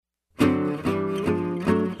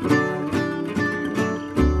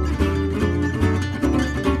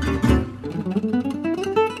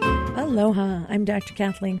Aloha, I'm Dr.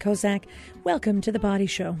 Kathleen Kozak. Welcome to The Body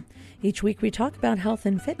Show. Each week we talk about health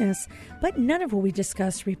and fitness, but none of what we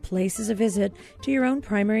discuss replaces a visit to your own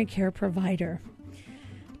primary care provider.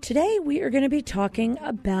 Today we are going to be talking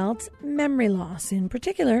about memory loss, in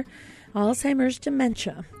particular, Alzheimer's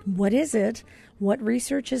dementia. What is it? What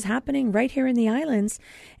research is happening right here in the islands?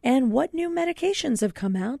 And what new medications have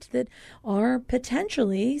come out that are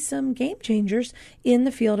potentially some game changers in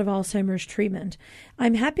the field of Alzheimer's treatment?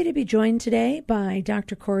 I'm happy to be joined today by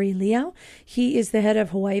Dr. Corey Liow. He is the head of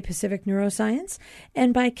Hawaii Pacific Neuroscience,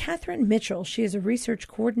 and by Catherine Mitchell. She is a research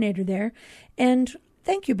coordinator there. And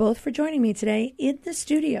thank you both for joining me today in the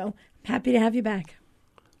studio. Happy to have you back.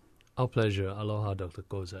 Our pleasure. Aloha, Dr.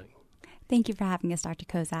 Kozak. Thank you for having us, Dr.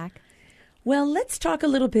 Kozak. Well, let's talk a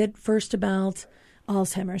little bit first about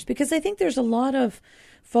Alzheimer's, because I think there's a lot of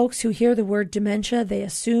folks who hear the word dementia, they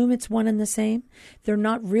assume it's one and the same. They're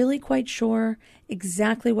not really quite sure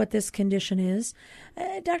exactly what this condition is.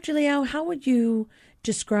 Dr. Liow, how would you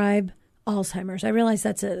describe Alzheimer's? I realize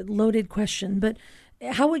that's a loaded question, but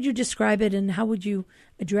how would you describe it and how would you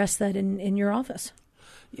address that in your office?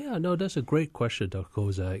 Yeah, no, that's a great question, Dr.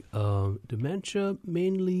 Kozak. Dementia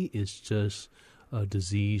mainly is just a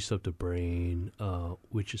disease of the brain,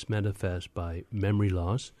 which is manifest by memory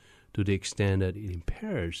loss to the extent that it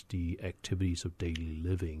impairs the activities of daily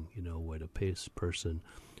living, where the person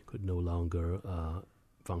could no longer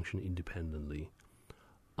function independently.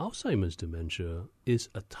 Alzheimer's dementia is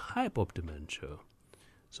a type of dementia.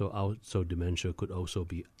 So dementia could also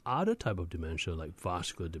be other type of dementia like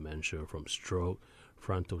vascular dementia from stroke,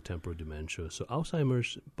 frontotemporal dementia. So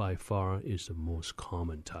Alzheimer's by far is the most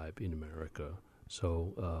common type in America.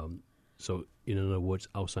 So in other words,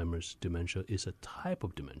 Alzheimer's dementia is a type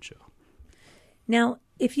of dementia. Now,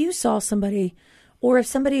 if you saw somebody, or if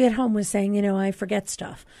somebody at home was saying, I forget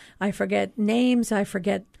stuff, I forget names, I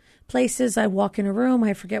forget places, I walk in a room,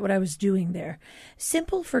 I forget what I was doing there.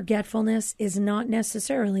 Simple forgetfulness is not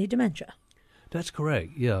necessarily dementia. That's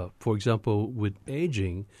correct, yeah. For example, with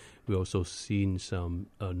aging, we also seen some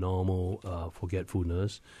normal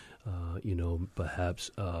forgetfulness.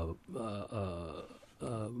 Perhaps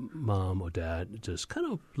mom or dad just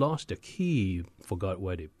kind of lost their key, forgot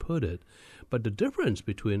where they put it. But the difference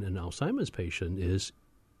between an Alzheimer's patient is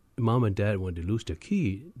mom and dad, when they lose their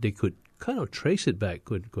key, they could kind of trace it back,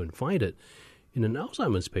 could and find it. In an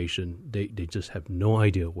Alzheimer's patient, they just have no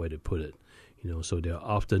idea where they put it. So they're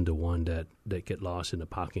often the one that get lost in the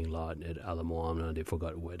parking lot at Ala Moana. They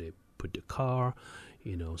forgot where they put the car.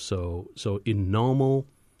 So in normal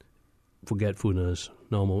forgetfulness,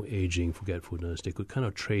 normal aging forgetfulness, they could kind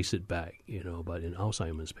of trace it back, but in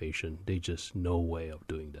Alzheimer's patient, they just no way of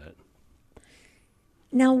doing that.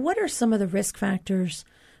 Now, what are some of the risk factors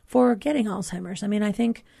for getting Alzheimer's? I mean, I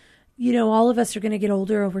think, all of us are going to get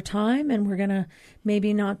older over time and we're going to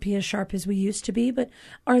maybe not be as sharp as we used to be, but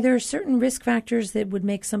are there certain risk factors that would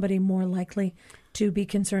make somebody more likely to be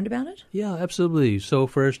concerned about it? Yeah, absolutely. So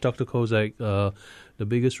first, Dr. Kozak, the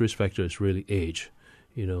biggest risk factor is really age.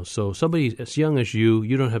 So somebody as young as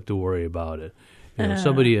you don't have to worry about it.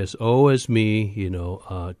 Somebody as old as me,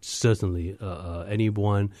 certainly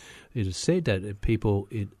anyone. It is said that people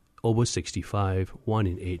over 65, 1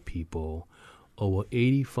 in 8 people, over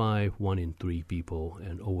 85, 1 in 3 people,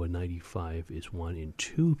 and over 95 is 1 in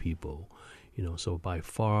 2 people. So by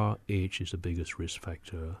far, age is the biggest risk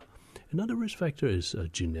factor. Another risk factor is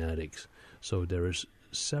genetics. So there is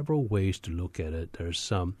several ways to look at it. There's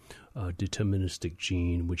some deterministic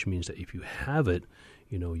gene, which means that if you have it,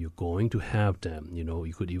 you're going to have them.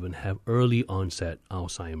 You could even have early onset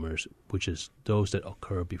Alzheimer's, which is those that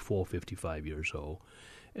occur before 55 years old.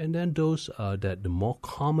 And then those that the more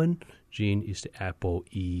common gene is the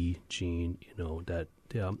ApoE gene, that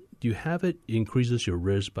you have it increases your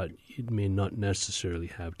risk, but it may not necessarily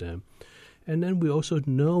have them. And then we also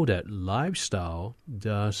know that lifestyle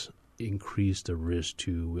does increase the risk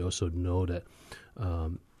too. We also know that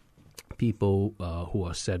people who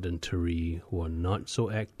are sedentary, who are not so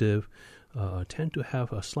active, tend to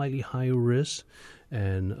have a slightly higher risk.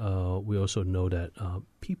 And we also know that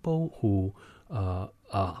people who are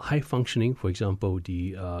high functioning, for example,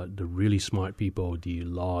 the really smart people, the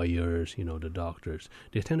lawyers, the doctors,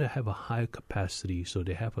 they tend to have a higher capacity, so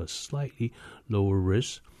they have a slightly lower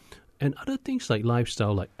risk. And other things like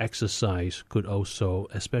lifestyle, like exercise, could also,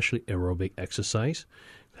 especially aerobic exercise,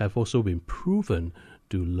 have also been proven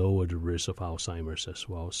to lower the risk of Alzheimer's as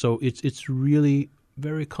well. So it's really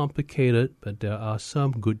very complicated, but there are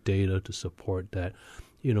some good data to support that.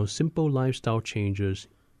 Simple lifestyle changes,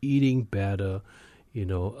 eating better,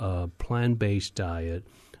 plant-based diet,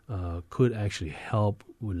 could actually help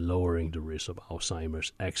with lowering the risk of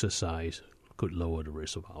Alzheimer's. Exercise could lower the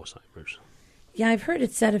risk of Alzheimer's. Yeah, I've heard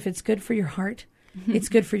it said if it's good for your heart, it's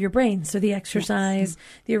good for your brain. So the exercise,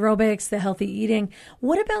 the aerobics, the healthy eating.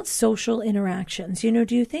 What about social interactions? Do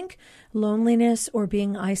you think loneliness or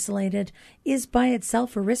being isolated is by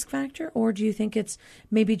itself a risk factor? Or do you think it's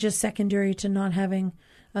maybe just secondary to not having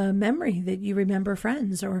a memory that you remember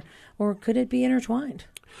friends? Or could it be intertwined?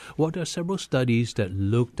 Well, there are several studies that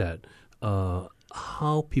looked at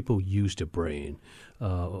how people use the brain.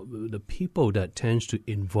 The people that tends to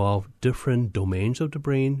involve different domains of the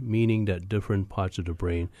brain, meaning that different parts of the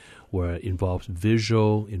brain where it involves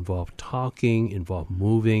visual, involve talking, involve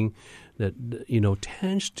moving, that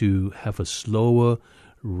tends to have a slower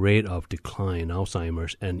rate of decline in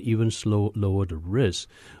Alzheimer's and even lower the risk,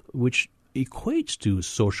 which equates to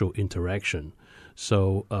social interaction.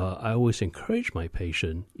 So I always encourage my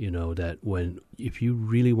patient, that if you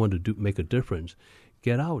really want to make a difference,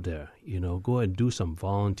 get out there, go and do some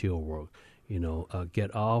volunteer work,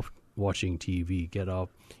 get off watching TV, get off,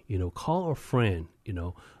 call a friend,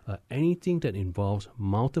 anything that involves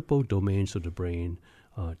multiple domains of the brain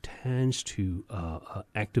tends to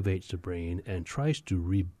activate the brain and tries to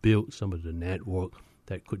rebuild some of the network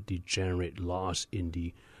that could degenerate, loss in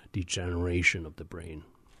the degeneration of the brain.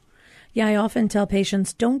 Yeah, I often tell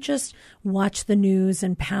patients, don't just watch the news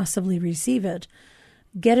and passively receive it.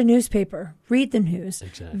 Get a newspaper, read the news,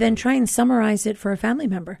 then try and summarize it for a family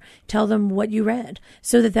member. Tell them what you read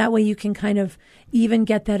so that way you can kind of even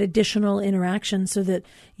get that additional interaction so that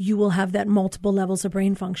you will have that multiple levels of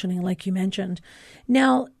brain functioning like you mentioned.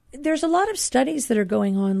 Now, there's a lot of studies that are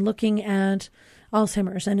going on looking at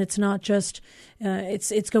Alzheimer's, and it's not just,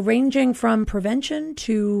 it's ranging from prevention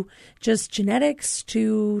to just genetics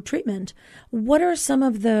to treatment. What are some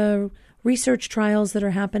of the research trials that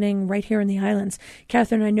are happening right here in the islands?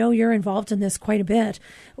 Catherine, I know you're involved in this quite a bit.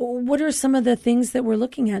 What are some of the things that we're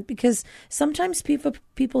looking at? Because sometimes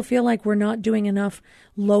people feel like we're not doing enough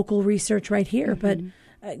local research right here, but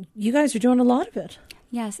you guys are doing a lot of it.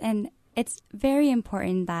 Yes, and it's very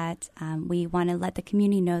important that we want to let the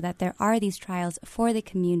community know that there are these trials for the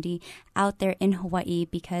community out there in Hawaii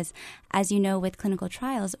because, as you know, with clinical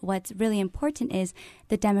trials, what's really important is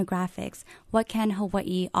the demographics. What can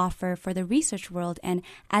Hawaii offer for the research world? And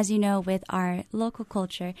as you know, with our local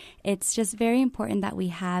culture, it's just very important that we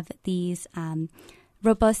have these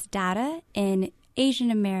robust data in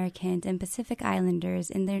Asian Americans and Pacific Islanders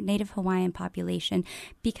in their Native Hawaiian population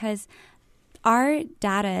because our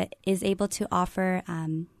data is able to offer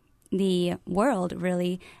the world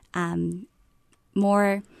really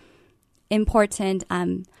more important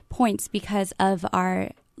points because of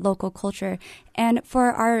our local culture. And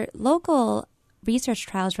for our local research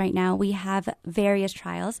trials right now, we have various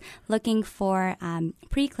trials looking for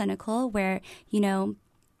preclinical where,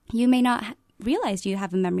 you may not realize you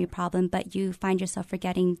have a memory problem, but you find yourself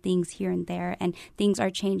forgetting things here and there, and things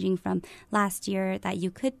are changing from last year that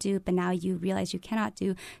you could do, but now you realize you cannot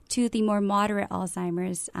do, to the more moderate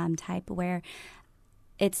Alzheimer's type where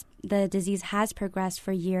the disease has progressed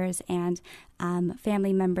for years and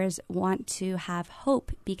family members want to have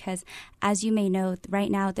hope because, as you may know,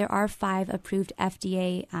 right now there are 5 approved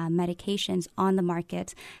FDA medications on the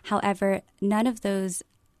market. However, none of those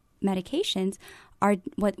medications are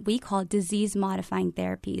what we call disease-modifying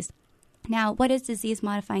therapies. Now, what does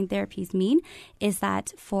disease-modifying therapies mean? Is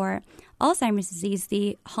that for Alzheimer's disease,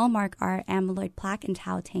 the hallmark are amyloid plaque and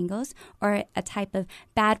tau tangles, or a type of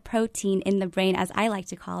bad protein in the brain, as I like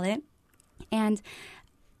to call it. And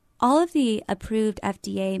all of the approved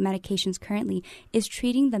FDA medications currently is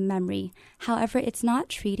treating the memory. However, it's not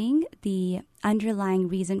treating the underlying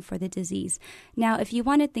reason for the disease. Now, if you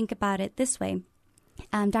want to think about it this way,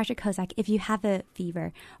 Dr. Kozak, if you have a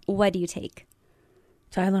fever, what do you take?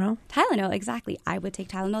 Tylenol. Tylenol, exactly. I would take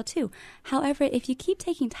Tylenol too. However, if you keep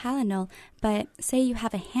taking Tylenol, but say you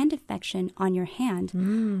have a hand infection on your hand,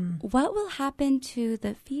 what will happen to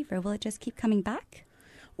the fever? Will it just keep coming back?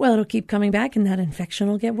 Well, it'll keep coming back and that infection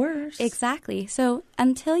will get worse. Exactly. So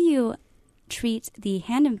until you treat the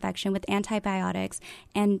hand infection with antibiotics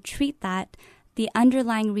and treat that, the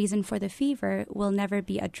underlying reason for the fever will never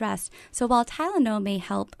be addressed. So while Tylenol may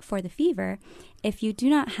help for the fever, if you do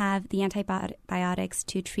not have the antibiotics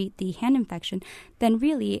to treat the hand infection, then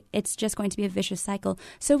really it's just going to be a vicious cycle.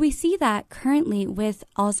 So we see that currently with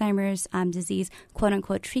Alzheimer's disease,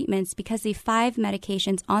 quote-unquote, treatments, because the 5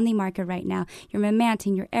 medications on the market right now, your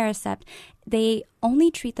Memantine, your Aricept, they only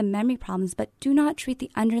treat the memory problems but do not treat the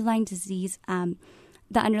underlying disease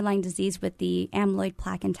with the amyloid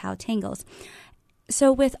plaque and tau tangles.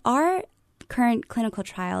 So with our current clinical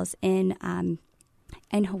trials in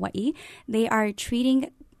in Hawaii, they are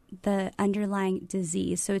treating the underlying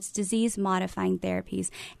disease. So it's disease-modifying therapies.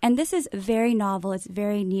 And this is very novel. It's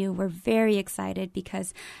very new. We're very excited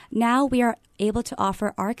because now we are able to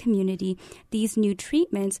offer our community these new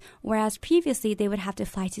treatments, whereas previously they would have to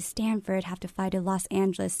fly to Stanford, have to fly to Los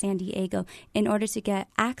Angeles, San Diego in order to get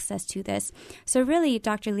access to this. So really,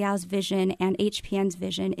 Dr. Liao's vision and HPN's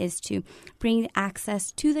vision is to bring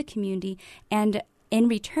access to the community, and in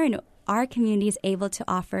return, our community is able to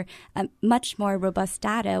offer much more robust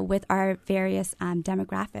data with our various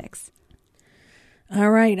demographics. All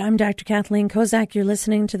right, I'm Dr. Kathleen Kozak. You're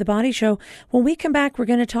listening to The Body Show. When we come back, we're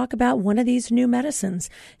going to talk about one of these new medicines.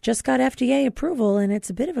 Just got FDA approval, and it's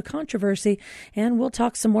a bit of a controversy. And we'll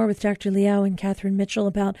talk some more with Dr. Liow and Catherine Mitchell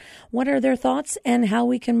about what are their thoughts and how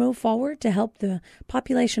we can move forward to help the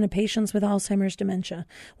population of patients with Alzheimer's dementia.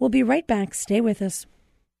 We'll be right back. Stay with us.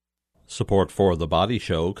 Support for The Body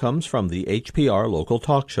Show comes from the HPR Local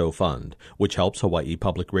Talk Show Fund, which helps Hawaii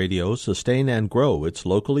Public Radio sustain and grow its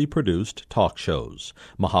locally produced talk shows.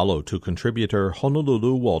 Mahalo to contributor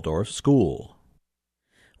Honolulu Waldorf School.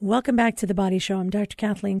 Welcome back to The Body Show. I'm Dr.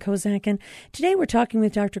 Kathleen Kozak, and today we're talking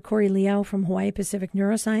with Dr. Corey Liow from Hawaii Pacific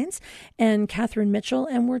Neuroscience and Catherine Mitchell,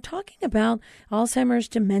 and we're talking about Alzheimer's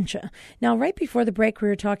dementia. Now, right before the break, we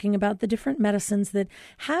were talking about the different medicines that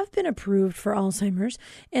have been approved for Alzheimer's,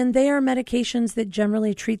 and they are medications that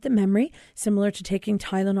generally treat the memory, similar to taking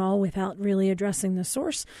Tylenol without really addressing the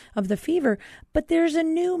source of the fever. But there's a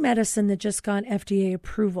new medicine that just got FDA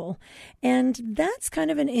approval, and that's kind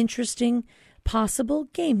of an interesting possible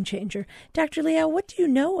game changer. Dr. Liow, what do you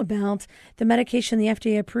know about the medication the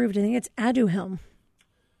FDA approved? I think it's Aduhelm.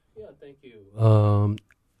 Yeah, thank you. On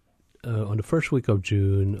the first week of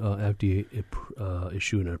June, FDA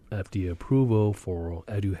issued an FDA approval for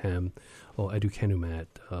Aduhelm or aducanumab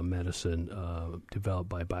medicine developed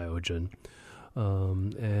by Biogen.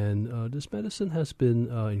 And this medicine has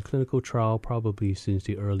been in clinical trial probably since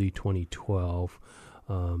the early 2012,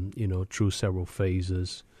 through several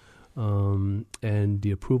phases. And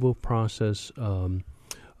the approval process,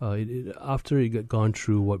 after it had gone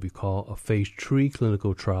through what we call a phase 3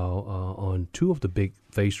 clinical trial on two of the big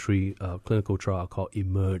phase 3 clinical trials called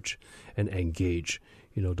Emerge and Engage.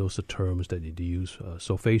 Those are terms that they use.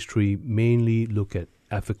 So phase 3 mainly look at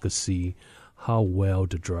efficacy, how well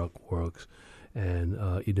the drug works. And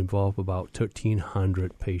it involved about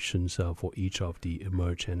 1,300 patients for each of the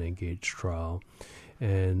Emerge and Engage trial.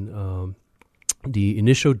 And the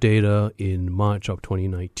initial data in March of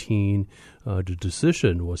 2019, the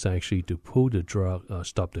decision was actually to pull the drug,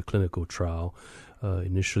 stop the clinical trial.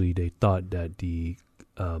 Initially, they thought that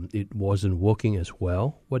it wasn't working as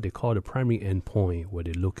well, what they call the primary endpoint, where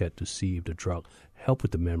they look at to see if the drug helped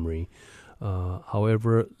with the memory.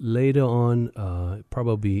 However, later on,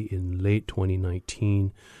 probably in late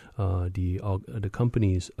 2019, the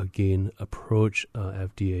companies again approached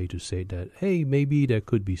FDA to say that, hey, maybe there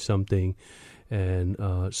could be something. And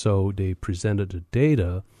so they presented the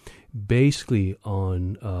data basically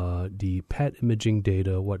on the PET imaging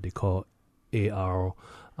data, what they call ARIA,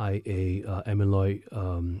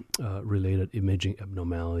 amyloid-related imaging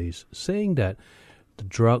abnormalities, saying that the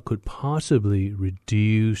drug could possibly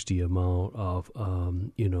reduce the amount of,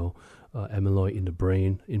 amyloid in the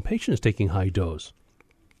brain in patients taking high dose.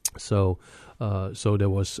 So there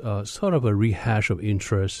was sort of a rehash of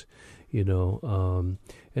interest,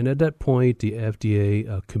 and at that point, the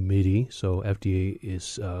FDA committee, so FDA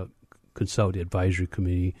is consult the advisory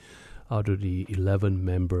committee. Out of the 11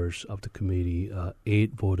 members of the committee,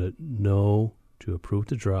 8 voted no to approve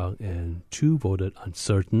the drug, and 2 voted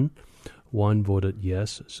uncertain. 1 voted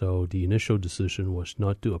yes. So the initial decision was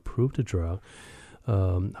not to approve the drug.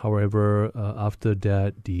 However, after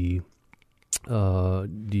that, the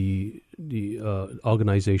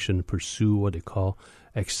organization pursue what they call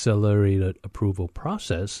accelerated approval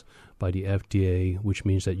process by the FDA, which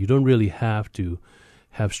means that you don't really have to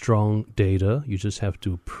have strong data. You just have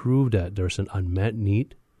to prove that there's an unmet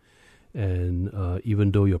need. And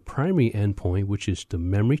even though your primary endpoint, which is the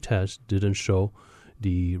memory test, didn't show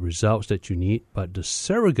the results that you need, but the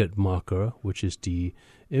surrogate marker, which is the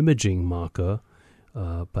imaging marker,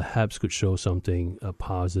 perhaps could show something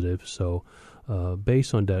positive. So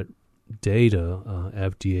based on that data,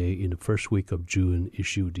 FDA in the first week of June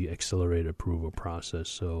issued the accelerated approval process.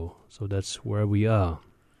 So that's where we are.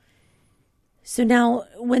 So now,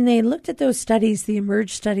 when they looked at those studies, the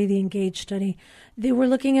Emerge study, the Engage study, they were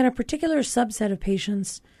looking at a particular subset of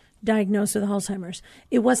patients diagnosed with Alzheimer's.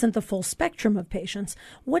 It wasn't the full spectrum of patients.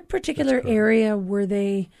 What particular area were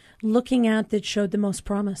they looking at that showed the most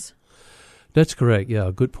promise? That's correct.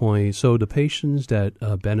 Yeah, good point. So the patients that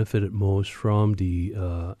benefited most from the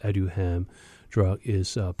Aduhelm drug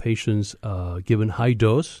is patients given high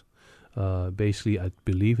dose. Basically, I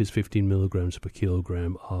believe it's 15 milligrams per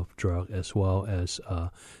kilogram of drug, as well as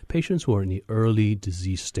patients who are in the early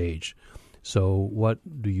disease stage. So what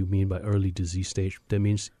do you mean by early disease stage? That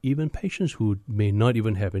means even patients who may not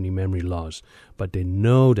even have any memory loss, but they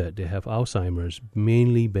know that they have Alzheimer's,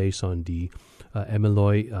 mainly based on the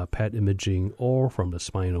amyloid PET imaging or from the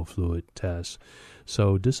spinal fluid test.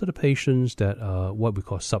 So these are the patients that what we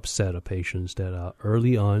call subset of patients that are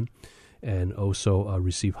early on and also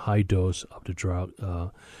receive high dose of the drug.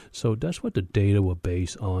 So that's what the data were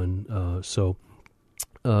based on.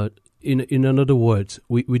 In other words,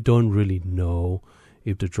 we don't really know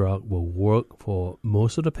if the drug will work for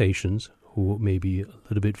most of the patients who may be a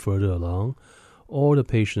little bit further along, or the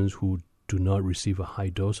patients who do not receive a high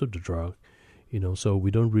dose of the drug. So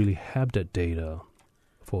we don't really have that data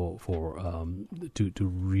to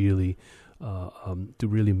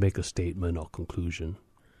really make a statement or conclusion.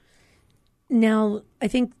 Now, I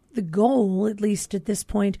think the goal, at least at this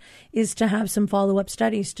point, is to have some follow-up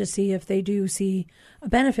studies to see if they do see a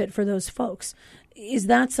benefit for those folks. Is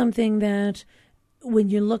that something that, when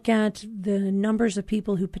you look at the numbers of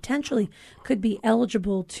people who potentially could be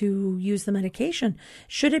eligible to use the medication,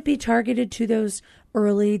 should it be targeted to those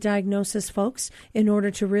early diagnosis folks in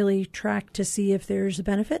order to really track to see if there's a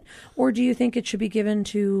benefit? Or do you think it should be given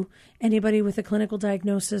to anybody with a clinical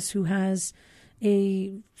diagnosis who has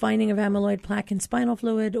a finding of amyloid plaque in spinal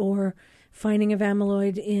fluid or finding of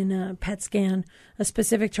amyloid in a PET scan, a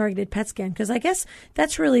specific targeted PET scan? Because I guess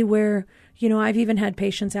that's really where, I've even had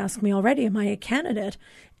patients ask me already, am I a candidate?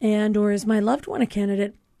 Or is my loved one a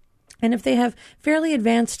candidate? And if they have fairly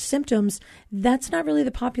advanced symptoms, that's not really the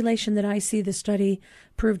population that I see the study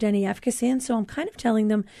proved any efficacy in. So I'm kind of telling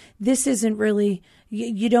them this isn't really,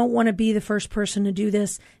 you don't want to be the first person to do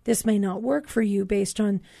this. This may not work for you based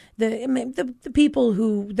on the people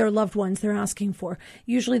who, their loved ones they're asking for.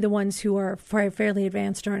 Usually the ones who are fairly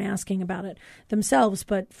advanced aren't asking about it themselves,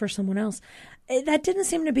 but for someone else. That didn't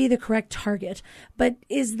seem to be the correct target. But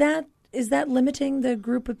is that limiting the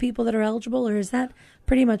group of people that are eligible, or is that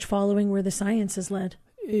pretty much following where the science has led?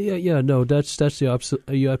 No,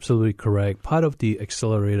 you're absolutely correct. Part of the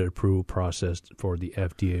accelerated approval process for the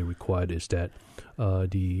FDA required is that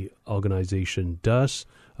the organization does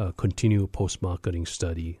continue post-marketing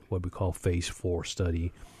study, what we call phase 4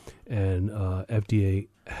 study, and FDA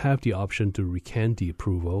have the option to recant the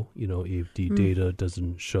approval, if the data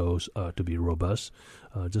doesn't show to be robust,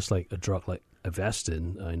 just like a drug like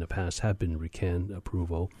Avastin in the past have been recant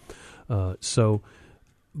approval.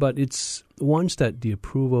 But it's once that the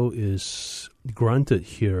approval is granted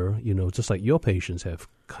here, just like your patients have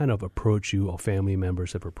kind of approached you or family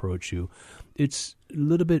members have approached you, it's a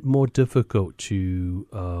little bit more difficult to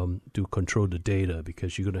control the data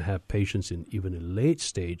because you're going to have patients in even a late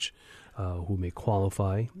stage who may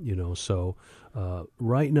qualify, So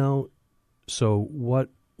right now,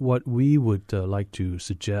 what we would like to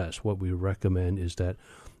suggest, what we recommend is that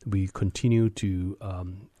we continue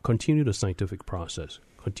the scientific process,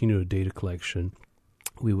 continue the data collection.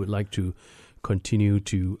 We would like to continue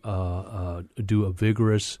to do a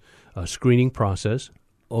vigorous screening process,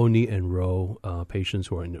 only enroll patients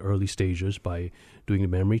who are in the early stages by doing the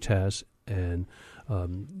memory test, and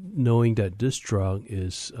knowing that this drug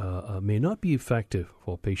may not be effective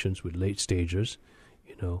for patients with late stages.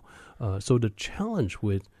 So the challenge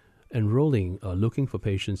with enrolling, looking for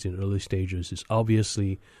patients in early stages is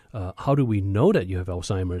obviously how do we know that you have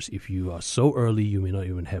Alzheimer's if you are so early you may not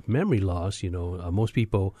even have memory loss? Most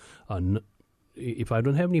people, if I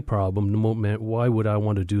don't have any problem, why would I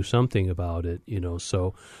want to do something about it?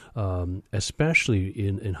 So especially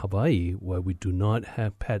in Hawaii where we do not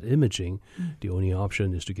have PET imaging, the only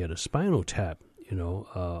option is to get a spinal tap.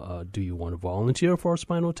 Do you want to volunteer for a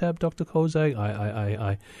spinal tap, Dr.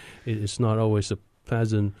 Kozak? It's not always a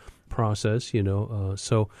pleasant process,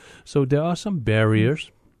 So there are some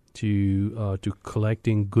barriers to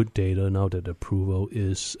collecting good data now that approval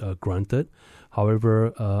is granted.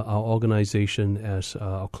 However, our organization, as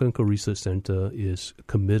our clinical research center, is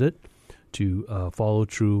committed to follow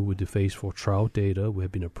through with the phase 4 trial data. We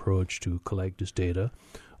have been approached to collect this data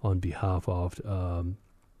on behalf of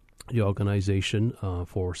the organization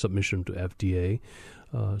for submission to FDA.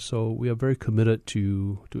 So we are very committed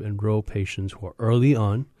to enroll patients who are early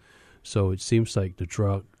on. So it seems like the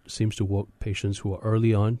drug seems to work patients who are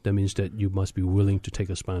early on. That means that you must be willing to take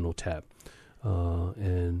a spinal tap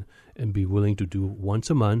and be willing to do once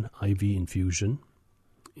a month IV infusion,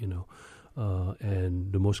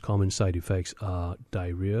 and the most common side effects are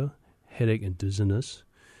diarrhea, headache and dizziness.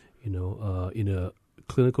 In a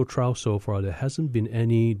clinical trial so far, there hasn't been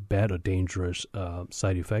any bad or dangerous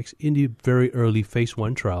side effects. In the very early phase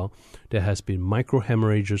 1 trial, there has been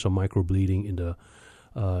microhemorrhages or microbleeding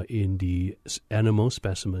in the animal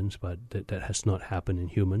specimens, but that has not happened in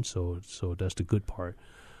humans. So that's the good part.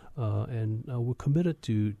 And we're committed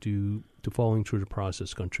to following through the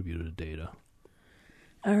process, contribute to the data.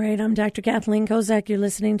 All right, I'm Dr. Kathleen Kozak. You're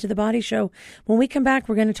listening to The Body Show. When we come back,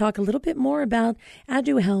 we're going to talk a little bit more about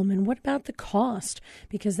Aduhelm and what about the cost,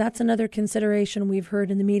 because that's another consideration we've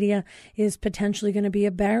heard in the media is potentially going to be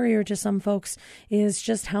a barrier to some folks, is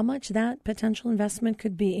just how much that potential investment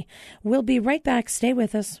could be. We'll be right back. Stay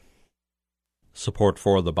with us. Support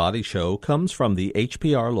for The Body Show comes from the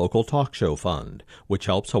HPR Local Talk Show Fund, which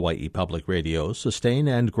helps Hawaii Public Radio sustain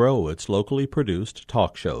and grow its locally produced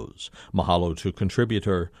talk shows. Mahalo to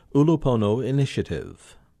contributor Ulupono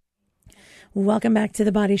Initiative. Welcome back to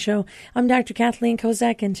The Body Show. I'm Dr. Kathleen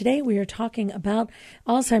Kozak, and today we are talking about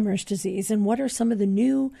Alzheimer's disease and what are some of the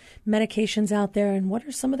new medications out there and what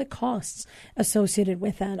are some of the costs associated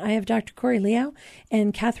with that. I have Dr. Corey Liow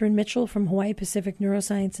and Catherine Mitchell from Hawaii Pacific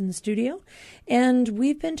Neuroscience in the studio, and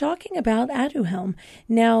we've been talking about Aduhelm.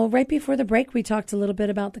 Now, right before the break, we talked a little bit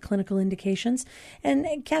about the clinical indications, and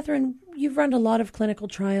Catherine, you've run a lot of clinical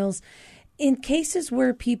trials. In cases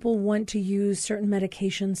where people want to use certain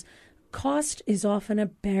medications, cost is often a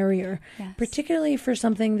barrier, yes, particularly for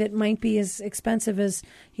something that might be as expensive as,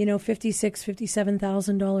 $56,000,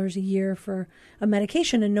 $57,000 a year for a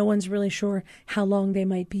medication, and no one's really sure how long they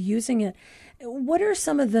might be using it. What are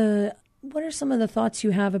some of the thoughts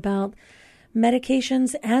you have about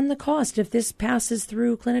medications and the cost? If this passes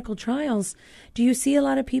through clinical trials, do you see a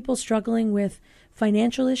lot of people struggling with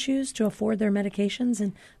financial issues to afford their medications,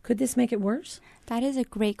 and could this make it worse? That is a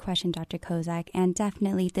great question, Dr. Kozak, and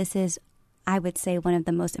definitely this is, I would say, one of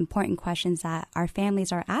the most important questions that our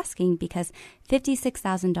families are asking, because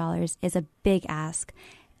 $56,000 is a big ask,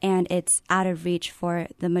 and it's out of reach for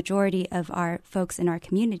the majority of our folks in our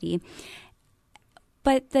community.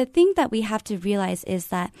 But the thing that we have to realize is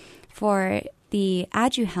that for the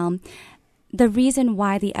Aduhelm, the reason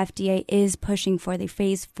why the FDA is pushing for the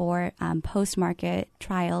phase 4 post-market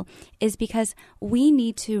trial is because we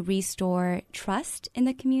need to restore trust in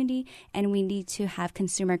the community and we need to have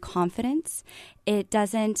consumer confidence. It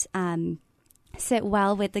doesn't sit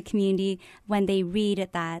well with the community when they read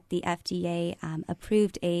that the FDA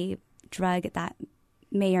approved a drug that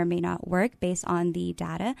may or may not work based on the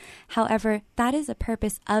data. However, that is the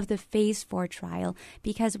purpose of the phase 4 trial,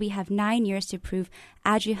 because we have 9 years to prove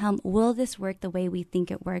Aduhelm, will this work the way we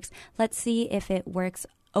think it works? Let's see if it works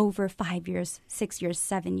over 5 years, 6 years,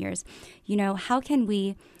 7 years. How can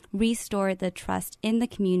we restore the trust in the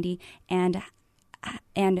community and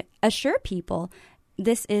assure people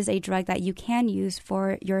this is a drug that you can use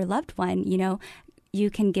for your loved one? You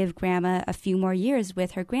can give grandma a few more years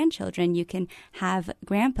with her grandchildren. You can have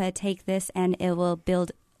grandpa take this and it will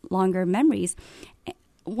build longer memories.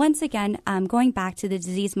 Once again, going back to the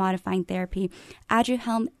disease-modifying therapy,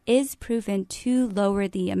 Aduhelm is proven to lower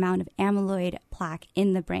the amount of amyloid plaque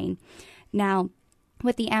in the brain. Now,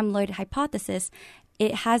 with the amyloid hypothesis,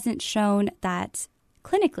 it hasn't shown that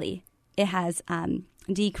clinically it has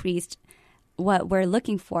decreased what we're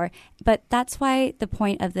looking for. But that's why the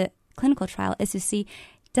point of the clinical trial is to see,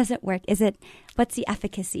 does it work? What's the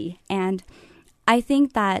efficacy? And I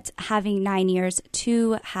think that having 9 years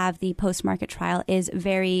to have the post-market trial is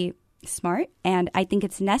very smart, and I think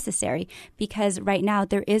it's necessary, because right now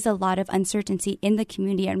there is a lot of uncertainty in the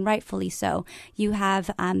community, and rightfully so. You have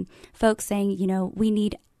folks saying, we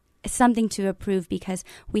need something to approve because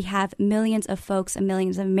we have millions of folks and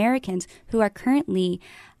millions of Americans who are currently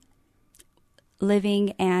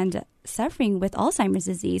living and suffering with Alzheimer's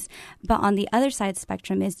disease. But on the other side of the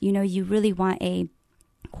spectrum is, you really want a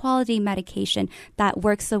quality medication that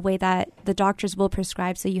works the way that the doctors will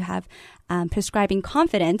prescribe, so you have prescribing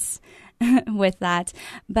confidence with that.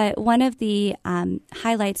 But one of the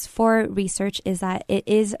highlights for research is that it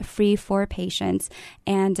is free for patients,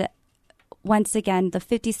 and once again, the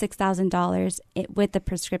 $56,000 with the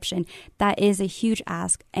prescription, that is a huge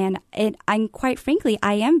ask. And I'm quite frankly,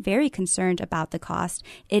 I am very concerned about the cost.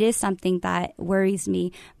 It is something that worries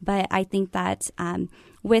me. But I think that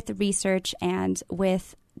with research and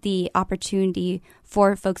with the opportunity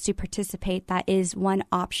for folks to participate, that is one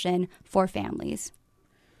option for families.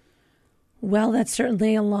 Well, that's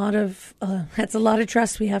certainly a lot of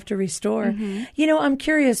trust we have to restore. Mm-hmm. I'm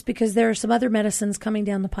curious because there are some other medicines coming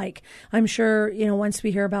down the pike. I'm sure, once we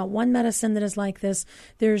hear about one medicine that is like this,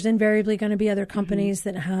 there's invariably going to be other companies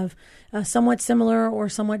that have somewhat similar or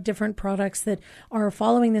somewhat different products that are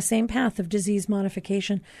following the same path of disease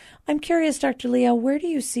modification. I'm curious, Dr. Liow, where do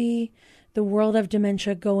you see the world of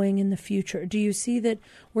dementia going in the future? Do you see that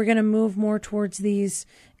we're going to move more towards these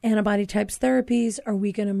antibody types therapies? Are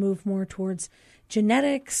we going to move more towards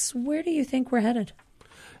genetics? Where do you think we're headed?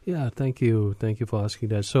 Yeah, thank you. Thank you for asking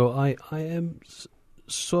that. So I am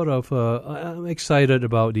sort of I'm excited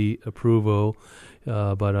about the approval,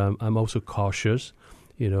 but I'm also cautious.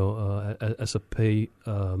 As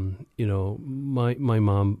my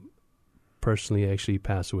mom personally actually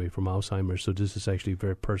passed away from Alzheimer's, so this is actually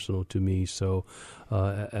very personal to me. So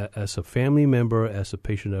as a family member, as a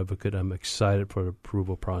patient advocate, I'm excited for the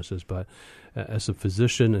approval process, but as a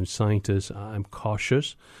physician and scientist, I'm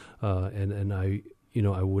cautious, and I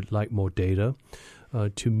would like more data.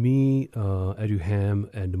 To me, Aduhelm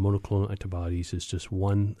and the monoclonal antibodies is just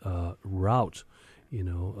one route.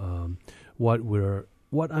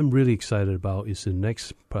 What I'm really excited about is the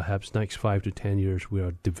next 5 to 10 years, we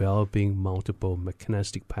are developing multiple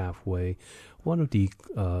mechanistic pathway. One of the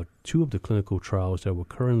two of the clinical trials that we're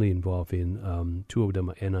currently involved in, two of them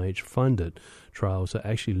are NIH-funded trials, are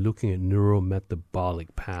actually looking at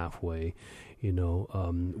neurometabolic pathway.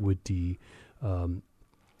 With the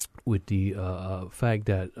fact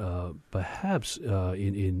that perhaps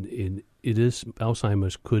in it is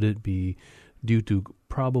Alzheimer's, could it be due to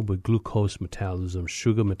probably glucose metabolism,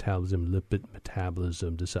 sugar metabolism, lipid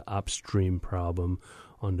metabolism? There's an upstream problem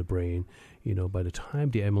on the brain. By the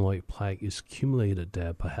time the amyloid plaque is accumulated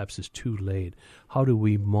there, perhaps it's too late. How do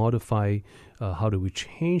we modify, how do we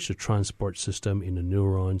change the transport system in the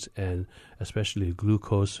neurons, and especially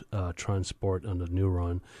glucose transport on the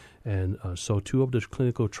neuron? And so two of the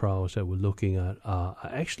clinical trials that we're looking at are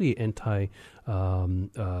actually diabetic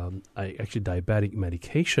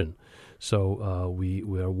medication. So we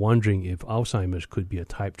are wondering if Alzheimer's could be a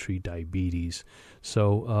type 3 diabetes.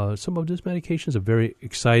 So some of these medications are very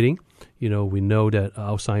exciting. We know that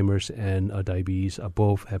Alzheimer's and diabetes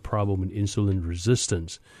both have problem with insulin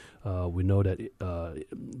resistance. We know that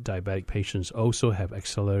diabetic patients also have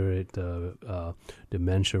accelerated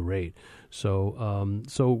dementia rate. So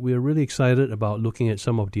we're really excited about looking at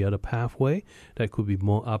some of the other pathway that could be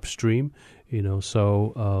more upstream. We're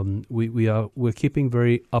keeping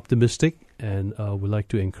very optimistic, and we'd like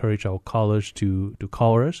to encourage our callers to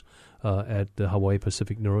call us at the Hawaii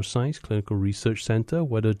Pacific Neuroscience Clinical Research Center,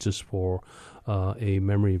 whether just for a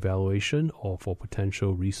memory evaluation or for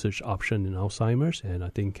potential research option in Alzheimer's. And I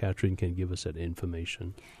think Catherine can give us that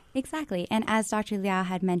information. Exactly. And as Dr. Liow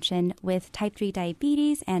had mentioned, with type 3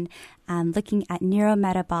 diabetes and looking at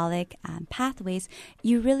neurometabolic pathways,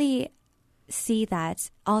 you really see that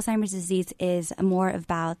Alzheimer's disease is more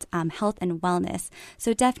about health and wellness.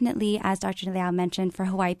 So definitely, as Dr. Liow mentioned, for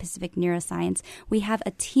Hawaii Pacific Neuroscience, we have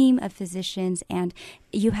a team of physicians, and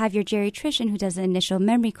you have your geriatrician who does the initial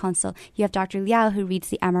memory consult. You have Dr. Liow who reads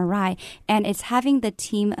the MRI, and it's having the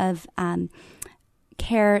team of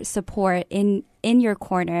care support in your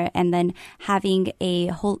corner, and then having a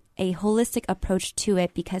holistic approach to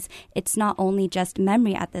it, because it's not only just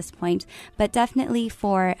memory at this point. But definitely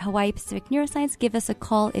for Hawaii Pacific Neuroscience, give us a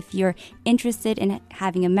call if you're interested in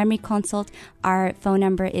having a memory consult. Our phone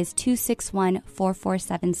number is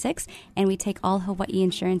 261-4476, and we take all Hawaii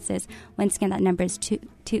insurances. Once again, that number is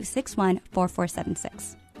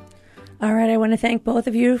 261-4476. All right, I want to thank both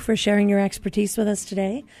of you for sharing your expertise with us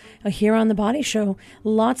today here on The Body Show.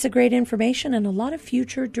 Lots of great information and a lot of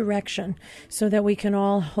future direction so that we can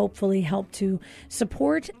all hopefully help to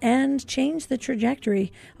support and change the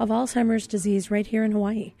trajectory of Alzheimer's disease right here in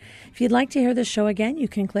Hawaii. If you'd like to hear this show again, you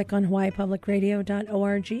can click on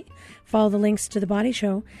hawaiipublicradio.org. Follow the links to The Body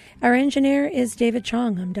Show. Our engineer is David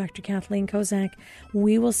Chong. I'm Dr. Kathleen Kozak.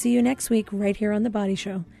 We will see you next week right here on The Body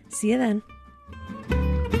Show. See you then.